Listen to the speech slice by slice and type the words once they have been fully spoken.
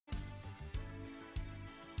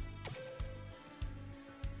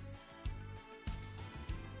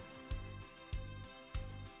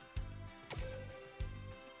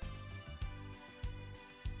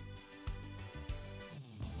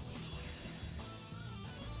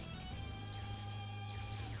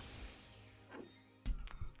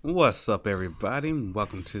What's up, everybody?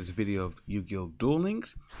 Welcome to this video of Yu-Gi-Oh! Duel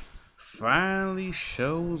Links. Finally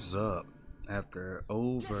shows up after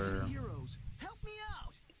over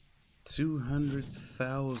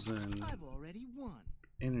 200,000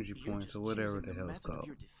 energy points or whatever the hell it's called.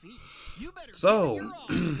 So,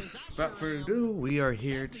 without further ado, we are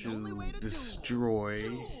here to destroy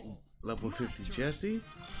level 50 Jesse.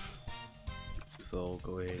 So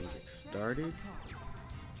go ahead and get started.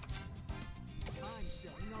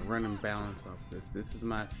 Run and balance off this. This is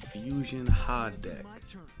my fusion hard deck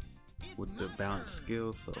with the balance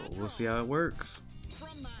skills, so we'll see how it works.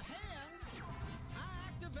 From my hand, I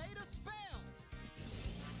activate a spell.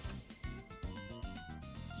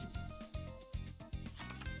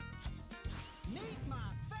 Meet my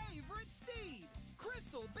favorite steed,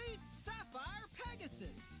 Crystal Beast Sapphire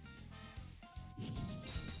Pegasus.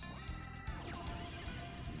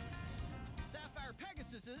 Sapphire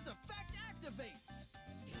Pegasus's effect activates.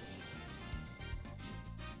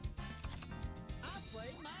 I play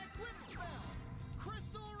my equip spell,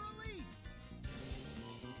 Crystal Release.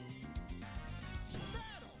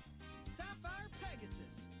 Battle, Sapphire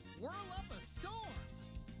Pegasus, whirl up a storm.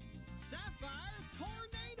 Sapphire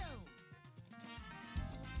Tornado.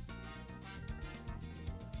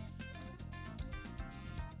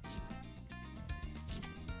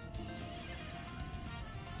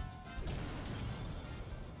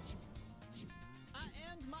 I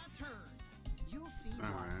end my turn. You'll see why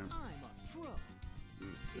Alright. I'm a pro.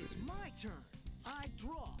 Let's see. It's my turn. I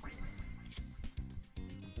draw. I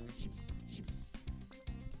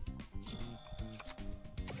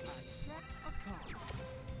set a card.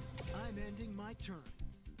 I'm ending my turn.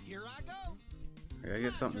 Here I go. I gotta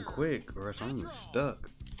get something quick, or else I'm gonna be stuck.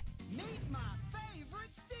 Meet my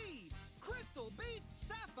favorite steed, Crystal Beast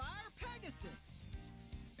Sapphire Pegasus.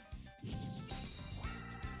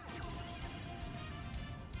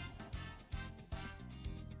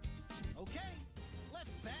 Okay,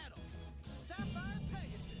 let's battle. Sapphire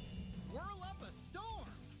Pegasus, whirl up a storm.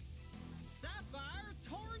 Sapphire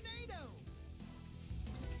Tornado.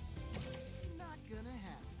 Not gonna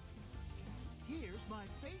happen. Here's my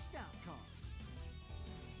face down card.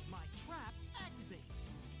 My trap activates.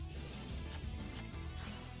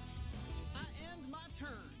 I end my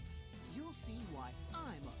turn. You'll see why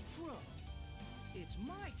I'm a pro. It's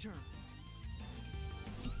my turn.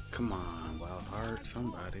 Come on, Wild Heart,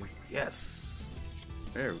 somebody. Yes!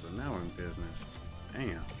 There we go, now we're in business. Damn.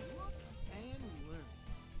 Look and learn.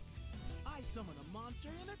 I summon a monster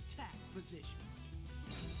in attack position.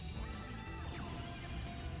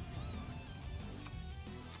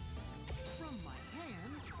 From my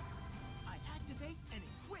hand, I activate an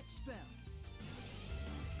equip spell.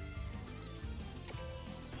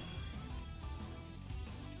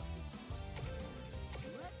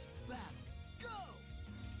 Let's battle. Go!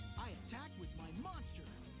 I attack with my monster.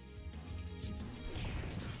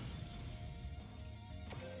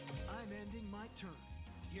 I'm ending my turn.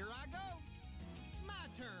 Here I go. My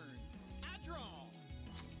turn. I draw.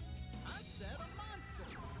 I set a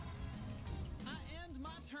monster. I end my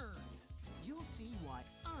turn. You'll see why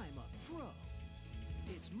I'm a pro.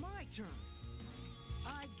 It's my turn.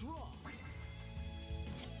 I draw.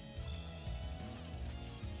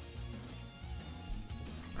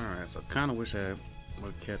 Alright, so I kinda wish I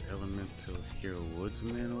would've kept Elemental Hero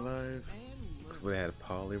Woodsman alive. And Because we had a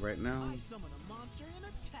Polly right now. I summon a monster in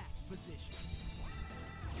attack position.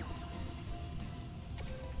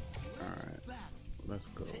 Alright, Battle. let's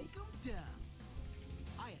go. Take him down.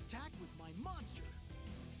 I attack with my monster.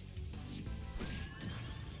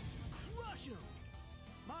 Crush him.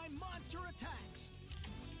 My monster attacks.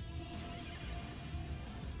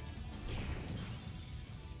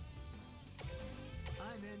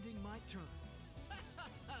 I'm ending my turn.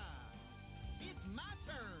 It's my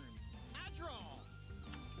turn. I draw.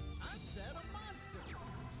 I set a monster.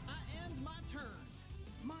 I end my turn.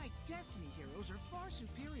 My destiny heroes are far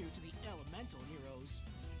superior to the elemental heroes.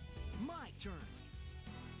 My turn.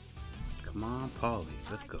 Come on, Polly,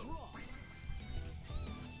 let's I go. draw.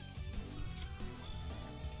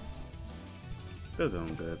 Still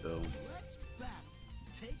doing good though. Let's battle.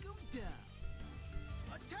 Take him down.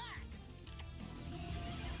 Attack!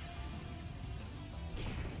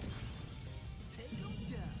 Take him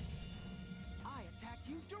down. I attack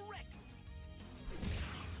you directly.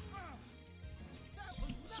 That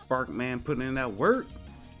was Sparkman putting in that work.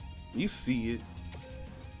 You see it.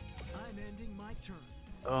 I'm ending my turn.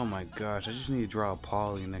 Oh my gosh, I just need to draw a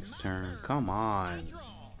Polly next turn. Come I on. draw.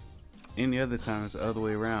 Any other time it's the other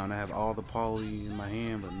way around. I have all the Polly in my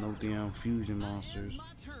hand, but no damn fusion monsters. My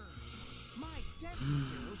turn. My Destiny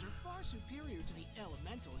heroes are far superior to the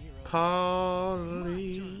elemental heroes.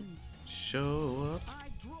 Polly, show up. I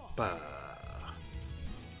draw. Bah.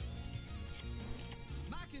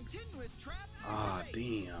 My continuous trap Ah,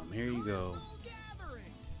 damn. Here you go.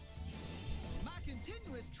 Gathering. My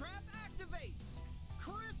continuous trap activates.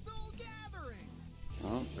 Crystal Gathering.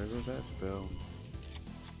 Oh, there goes that spell.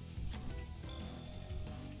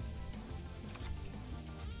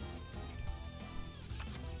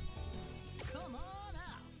 Come on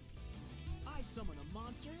out. I summon a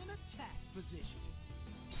monster in attack position.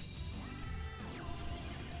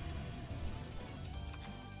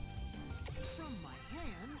 From my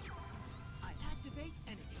hand, I activate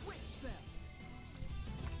an equip spell.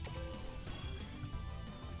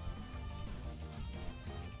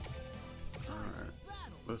 Alright,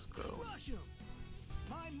 let's go. Crush him.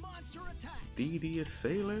 My monster attacks. DD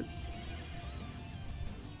Assailant.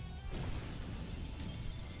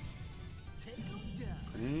 Take him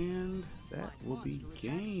down. And that will be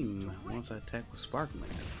game once I attack with Sparkman.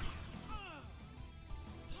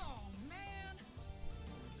 Oh man!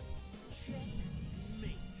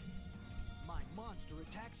 Checkmate. My monster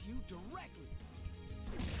attacks you directly.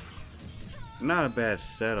 Not a bad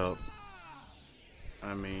setup.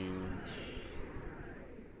 I mean,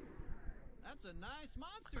 That's a nice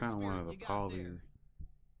monster. kind of one of the Polly.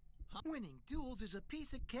 Winning duels is a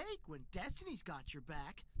piece of cake when Destiny's got your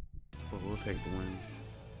back. But we'll take the win.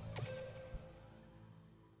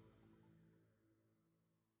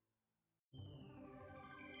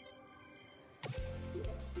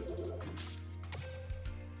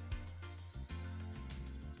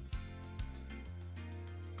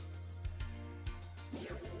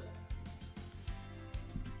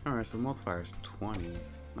 Alright, so the multiplier is 20.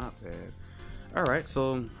 Not bad. Alright,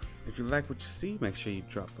 so if you like what you see, make sure you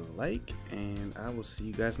drop a like, and I will see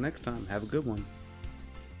you guys next time. Have a good one.